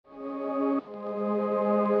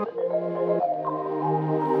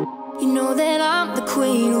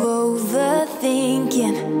queen of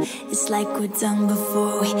overthinking. It's like we're done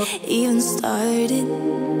before we even started.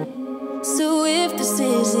 So if this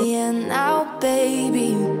is the end now,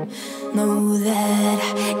 baby, know that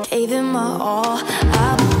I gave it my all.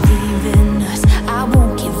 I believe in us, I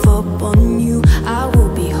won't give up on you. I will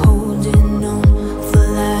be holding on for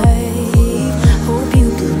life. Hope you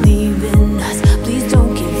believe in us, please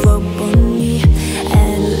don't give up on me.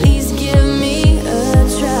 At least give me a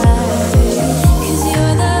try. 'Cause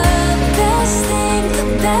you're the best thing, the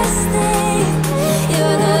best thing.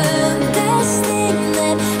 You're the best thing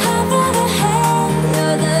that I've ever had.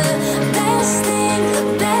 You're the best thing, the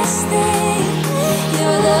best thing.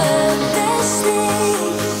 You're the best thing.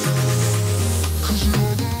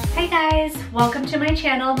 Hey guys, welcome to my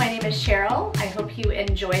channel. My name is Cheryl. I hope you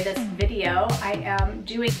enjoy this video. I am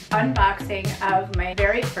doing unboxing of my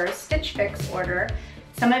very first Stitch Fix order.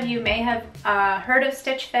 Some of you may have heard of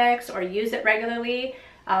Stitch Fix or use it regularly.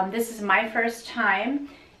 This is my first time.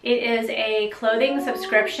 It is a clothing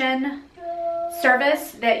subscription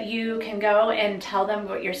service that you can go and tell them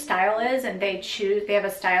what your style is, and they have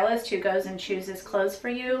a stylist who goes and chooses clothes for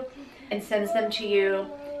you and sends them to you,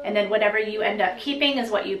 and then whatever you end up keeping is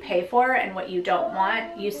what you pay for, and what you don't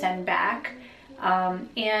want you send back.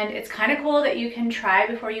 And it's kind of cool that you can try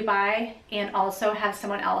before you buy and also have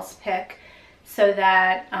someone else pick, so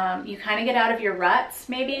that you kind of get out of your ruts.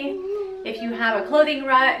 Maybe if you have a clothing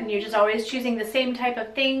rut and you're just always choosing the same type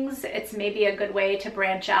of things, it's maybe a good way to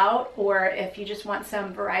branch out, or if you just want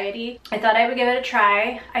some variety. I thought I would give it a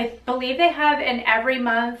try. I believe they have an every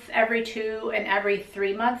month, every 2, and every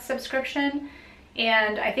 3 month subscription.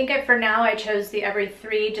 And I think for now I chose the every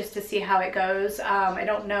 3 just to see how it goes. I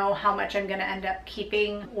don't know how much I'm gonna end up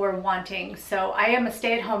keeping or wanting. So I am a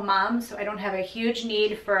stay-at-home mom, so I don't have a huge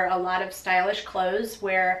need for a lot of stylish clothes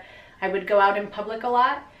where I would go out in public a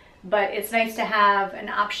lot. But it's nice to have an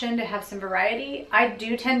option to have some variety. I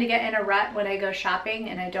do tend to get in a rut when I go shopping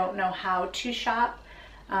and I don't know how to shop.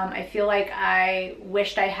 I feel like I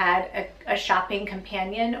wished I had a shopping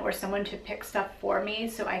companion or someone to pick stuff for me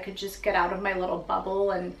so I could just get out of my little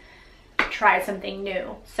bubble and try something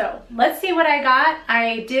new. So let's see what I got.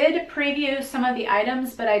 I did preview some of the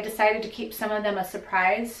items, but I decided to keep some of them a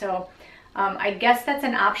surprise. So I guess that's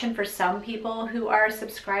an option for some people who are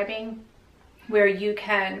subscribing, where you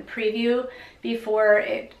can preview before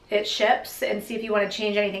it ships and see if you want to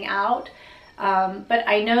change anything out. But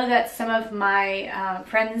I know that some of my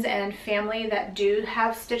friends and family that do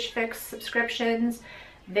have Stitch Fix subscriptions,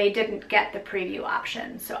 they didn't get the preview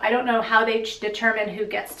option. So I don't know how they determine who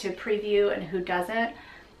gets to preview and who doesn't.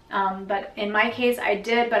 But in my case I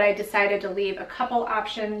did, but I decided to leave a couple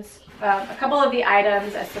options, a couple of the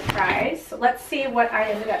items a surprise. So let's see what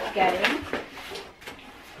I ended up getting.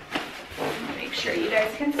 Make sure you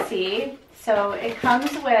guys can see. So it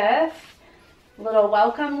comes with a little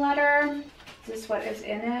welcome letter. This is what is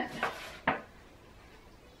in it.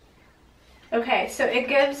 Okay, so it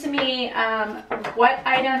gives me what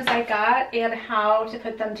items I got and how to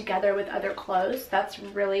put them together with other clothes. That's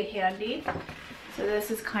really handy. So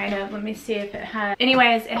this is kind of, let me see if it has,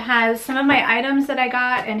 anyways, it has some of my items that I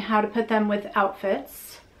got and how to put them with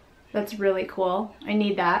outfits. That's really cool. I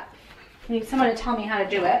need that. I need someone to tell me how to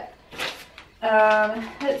do it.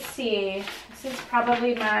 Let's see, this is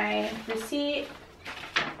probably my receipt.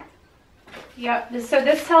 Yep, so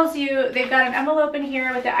this tells you, they've got an envelope in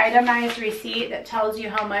here with the itemized receipt that tells you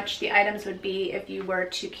how much the items would be if you were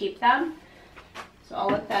to keep them. So I'll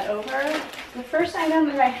look that over. The first item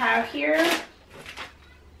that I have here is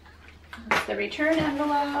the return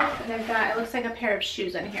envelope, and I've got, it looks like a pair of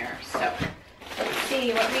shoes in here. So let's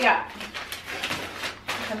see what we got.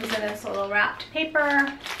 It comes in this little wrapped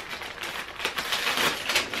paper.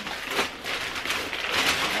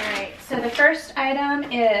 So the first item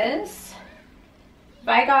is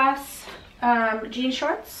Vigos jean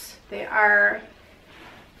shorts. They are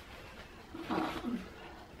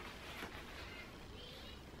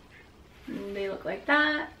they look like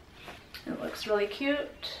that. It looks really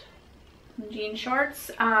cute. Jean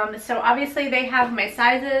shorts. So obviously they have my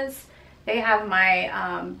sizes. They have my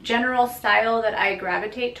general style that I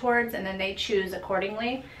gravitate towards, and then they choose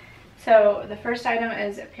accordingly. So the first item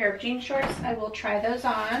is a pair of jean shorts. I will try those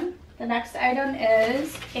on. The next item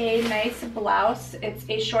is a nice blouse. It's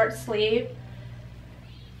a short sleeve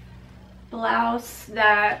blouse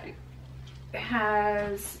that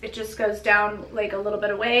has, it just goes down like a little bit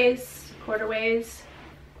of waist, quarter waist,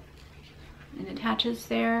 and attaches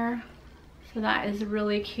there. So that is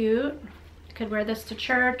really cute. You could wear this to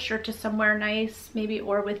church or to somewhere nice, maybe,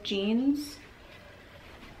 or with jeans.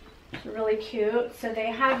 It's really cute. So they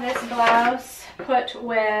have this blouse put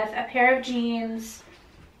with a pair of jeans,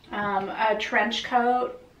 a trench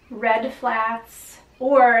coat, red flats,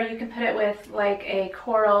 or you can put it with like a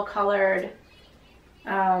coral colored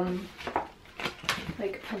like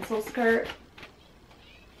pencil skirt.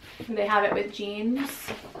 They have it with jeans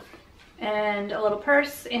and a little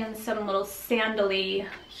purse and some little sandally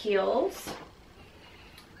heels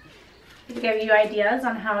to give you ideas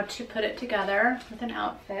on how to put it together with an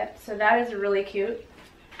outfit. So that is really cute.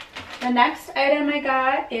 The next item I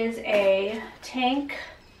got is a tank.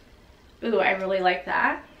 Ooh, I really like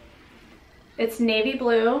that. It's navy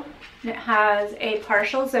blue. It has a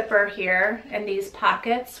partial zipper here and these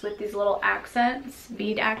pockets with these little accents,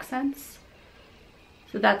 bead accents.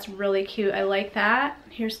 So that's really cute. I like that.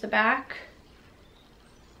 Here's the back.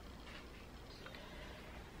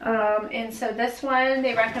 And so this one,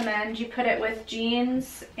 they recommend you put it with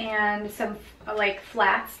jeans and some like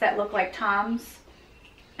flats that look like Toms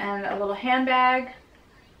and a little handbag,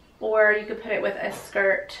 or you could put it with a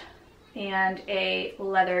skirt and a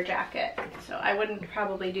leather jacket. So I wouldn't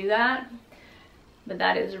probably do that, but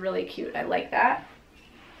that is really cute. I like that.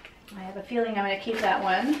 I have a feeling I'm going to keep that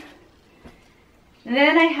one. And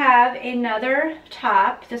then I have another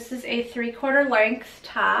top. This is a 3/4 length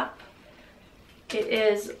top. It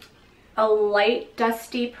is a light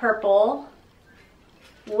dusty purple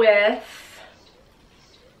with,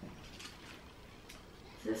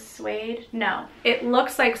 is this suede? No, it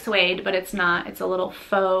looks like suede, but it's not. It's a little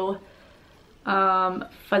faux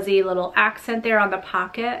fuzzy little accent there on the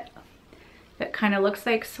pocket that kind of looks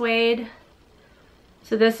like suede.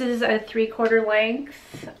 So this is a 3/4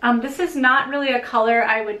 length. This is not really a color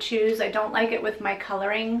I would choose. I don't like it with my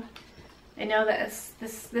coloring. I know that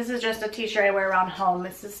this is just a t-shirt I wear around home.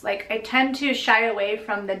 This is like, I tend to shy away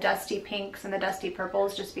from the dusty pinks and the dusty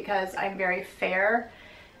purples just because I'm very fair,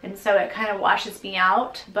 and so it kind of washes me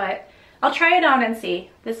out, but I'll try it on and see.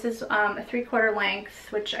 This is a 3/4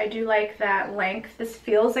 length, which I do like that length. This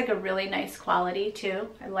feels like a really nice quality too.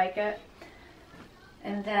 I like it.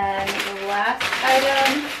 And then the last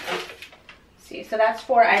item, see, so that's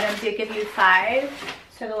 4 items. They give you 5.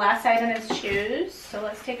 So the last item is shoes. So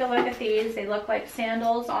let's take a look at these. They look like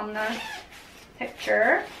sandals on the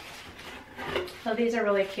picture. So these are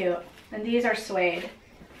really cute. And these are suede.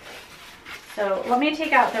 So let me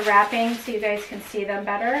take out the wrapping so you guys can see them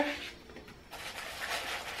better.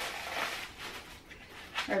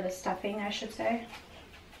 Or the stuffing, I should say.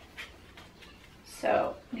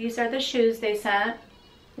 So these are the shoes they sent,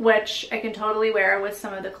 which I can totally wear with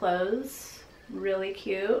some of the clothes. Really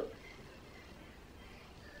cute.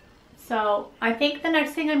 So I think the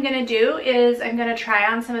next thing I'm gonna do is I'm gonna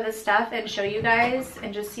try on some of this stuff and show you guys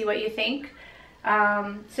and just see what you think.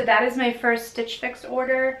 So that is my first Stitch Fix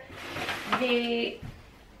order.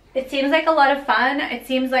 It seems like a lot of fun. It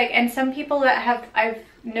seems like, and some people that I've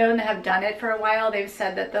known that have done it for a while, they've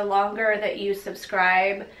said that the longer that you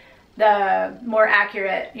subscribe, the more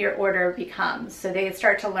accurate your order becomes. So they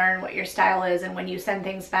start to learn what your style is, and when you send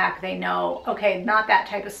things back, they know, okay, not that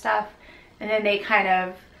type of stuff. And then they kind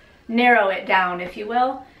of narrow it down, if you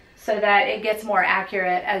will, so that it gets more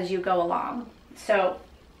accurate as you go along. So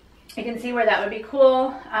you can see where that would be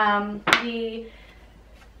cool. The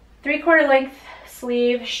 3/4 length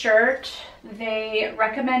sleeve shirt, they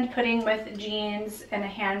recommend putting with jeans and a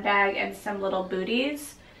handbag and some little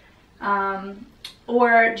booties,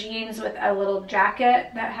 or jeans with a little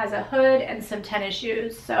jacket that has a hood and some tennis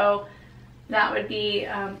shoes. So that would be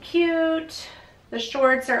cute. The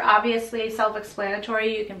shorts are obviously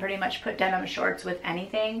self-explanatory. You can pretty much put denim shorts with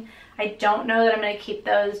anything. I don't know that I'm going to keep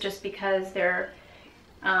those just because they're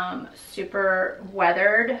super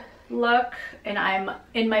weathered look, and I'm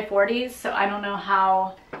in my 40s, so I don't know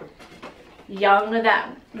how young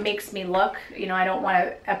that makes me look. You know, I don't want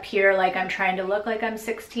to appear like I'm trying to look like I'm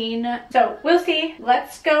 16. So we'll see.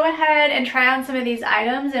 Let's go ahead and try on some of these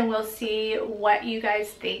items and we'll see what you guys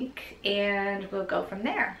think, and we'll go from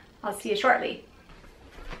there. I'll see you shortly.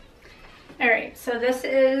 All right, so this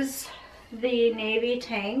is the navy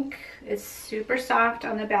tank. It's super soft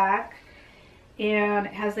on the back, and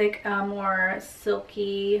it has like a more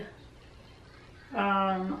silky,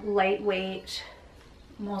 lightweight,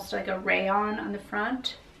 almost like a rayon on the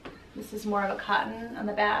front. This is more of a cotton on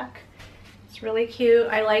the back. It's really cute.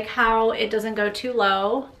 I like how it doesn't go too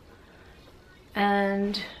low,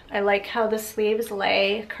 and I like how the sleeves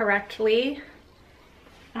lay correctly.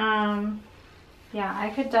 Yeah, I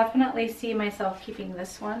could definitely see myself keeping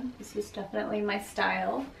this one. This is definitely my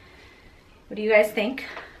style. What do you guys think?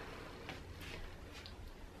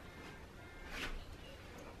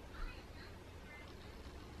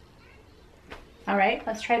 All right,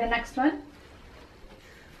 let's try the next one.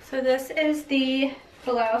 So this is the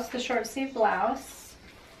blouse, the short sleeve blouse.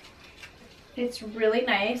 It's really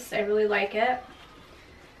nice. I really like it.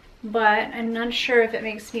 But I'm not sure if it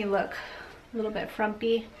makes me look a little bit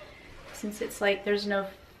frumpy since it's like there's no,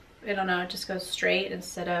 I don't know, it just goes straight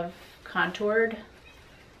instead of contoured.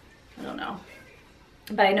 I don't know.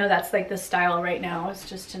 But I know that's like the style right now, is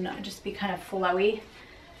just to not just be kind of flowy.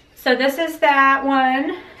 So this is that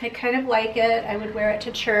one. I kind of like it. I would wear it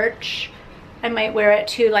to church. I might wear it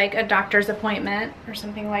to like a doctor's appointment or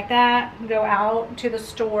something like that. Go out to the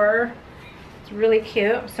store. It's really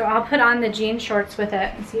cute. So I'll put on the jean shorts with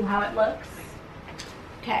it and see how it looks.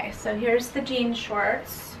 Okay, so here's the jean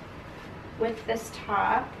shorts with this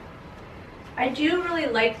top. I do really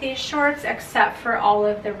like these shorts except for all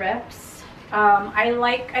of the rips.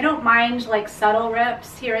 I don't mind like subtle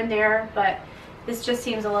rips here and there, but this just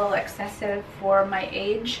seems a little excessive for my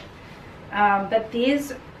age. But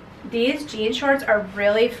these jean shorts are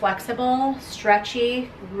really flexible,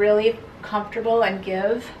 stretchy, really comfortable, and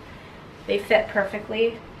give. They fit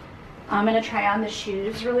perfectly. I'm gonna try on the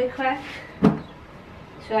shoes really quick.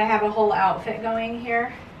 So I have a whole outfit going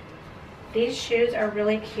here. These shoes are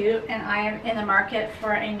really cute, and I am in the market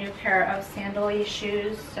for a new pair of sandal-y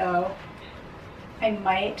shoes, so I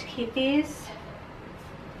might keep these.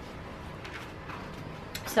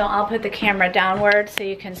 So I'll put the camera downward so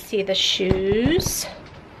you can see the shoes.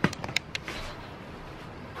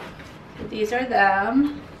 These are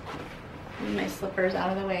them. Move my slippers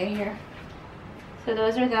out of the way here. So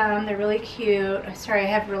those are them. They're really cute. Sorry, I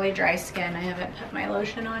have really dry skin. I haven't put my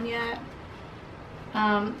lotion on yet.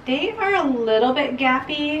 They are a little bit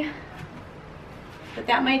gappy, but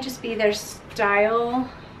that might just be their style.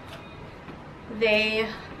 They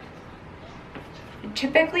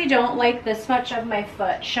typically don't like this much of my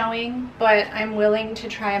foot showing, but I'm willing to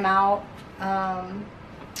try them out. I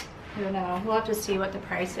don't know. We'll have to see what the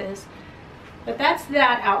price is. But that's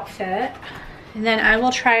that outfit. And then I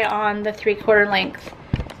will try on the 3/4 length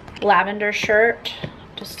lavender shirt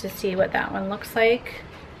just to see what that one looks like.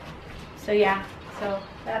 So yeah, so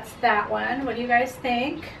that's that one. What do you guys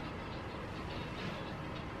think?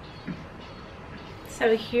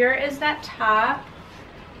 So here is that top.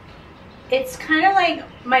 It's kind of like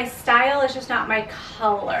my style is just not my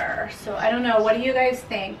color. So I don't know, what do you guys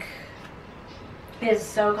think? It is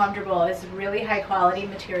so comfortable. It's really high quality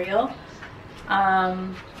material.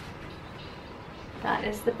 That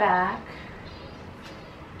is the back.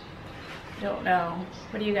 Don't know.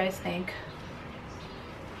 What do you guys think?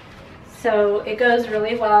 So it goes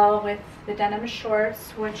really well with the denim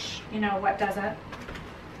shorts, which, you know, what doesn't?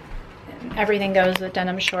 Everything goes with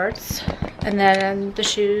denim shorts. And then the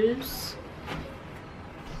shoes.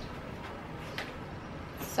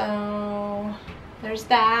 So there's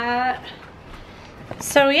that.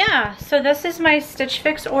 So yeah, so this is my Stitch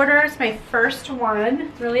Fix order. It's my first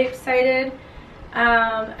one. Really excited.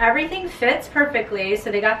 Everything fits perfectly,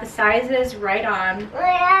 so they got the sizes right on.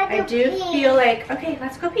 I do feel like, okay,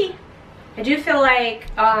 let's go pee. I do feel like,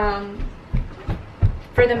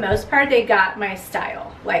 for the most part, they got my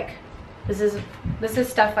style. Like, this is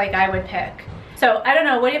stuff like I would pick. So I don't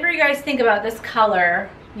know, whatever you guys think about this color,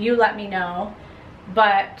 you let me know.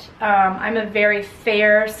 But I'm a very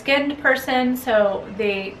fair skinned person, so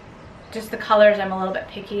the colors I'm a little bit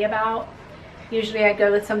picky about. Usually I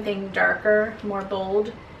go with something darker, more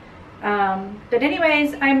bold. But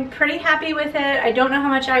anyways, I'm pretty happy with it. I don't know how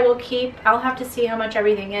much I will keep. I'll have to see how much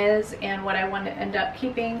everything is and what I want to end up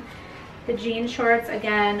keeping. The jean shorts,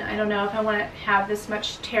 again, I don't know if I want to have this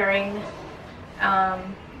much tearing,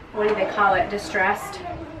 what do they call it, distressed.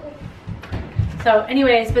 So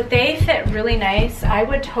anyways, but they fit really nice. I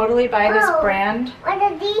would totally buy this brand. What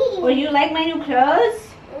are these? Would you like my new clothes?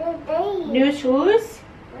 New shoes?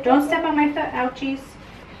 Don't step on my foot, ouchies.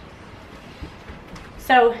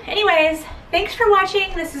 So anyways, thanks for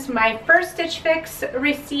watching. This is my first Stitch Fix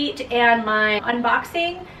receipt and my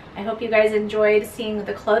unboxing. I hope you guys enjoyed seeing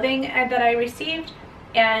the clothing that I received.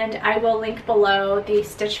 And I will link below the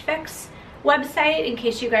Stitch Fix website in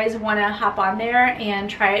case you guys want to hop on there and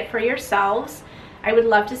try it for yourselves. I would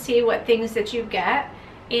love to see what things that you get.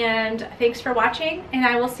 And thanks for watching, and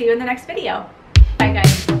I will see you in the next video. Bye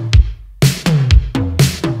guys.